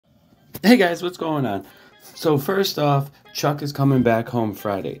Hey guys, what's going on? So first off, Chuck is coming back home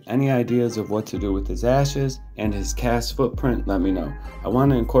Friday. Any ideas of what to do with his ashes and his cast footprint, let me know. I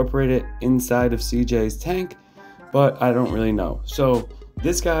want to incorporate it inside of CJ's tank, but I don't really know. So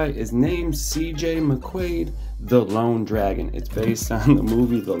this guy is named CJ McQuaid, the Lone Dragon. It's based on the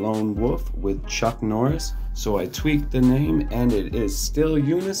movie The Lone Wolf with Chuck Norris. So I tweaked the name and it is still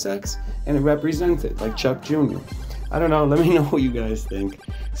unisex and it represents it like Chuck Jr. I don't know. Let me know what you guys think.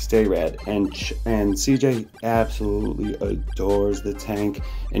 Stay rad. And CJ absolutely adores the tank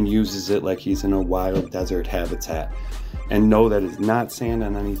and uses it like he's in a wild desert habitat. And know that it's not sand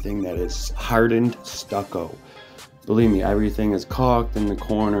on anything. That is hardened stucco. Believe me, everything is caulked in the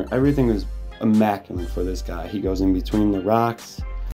corner. Everything is immaculate for this guy. He goes in between the rocks.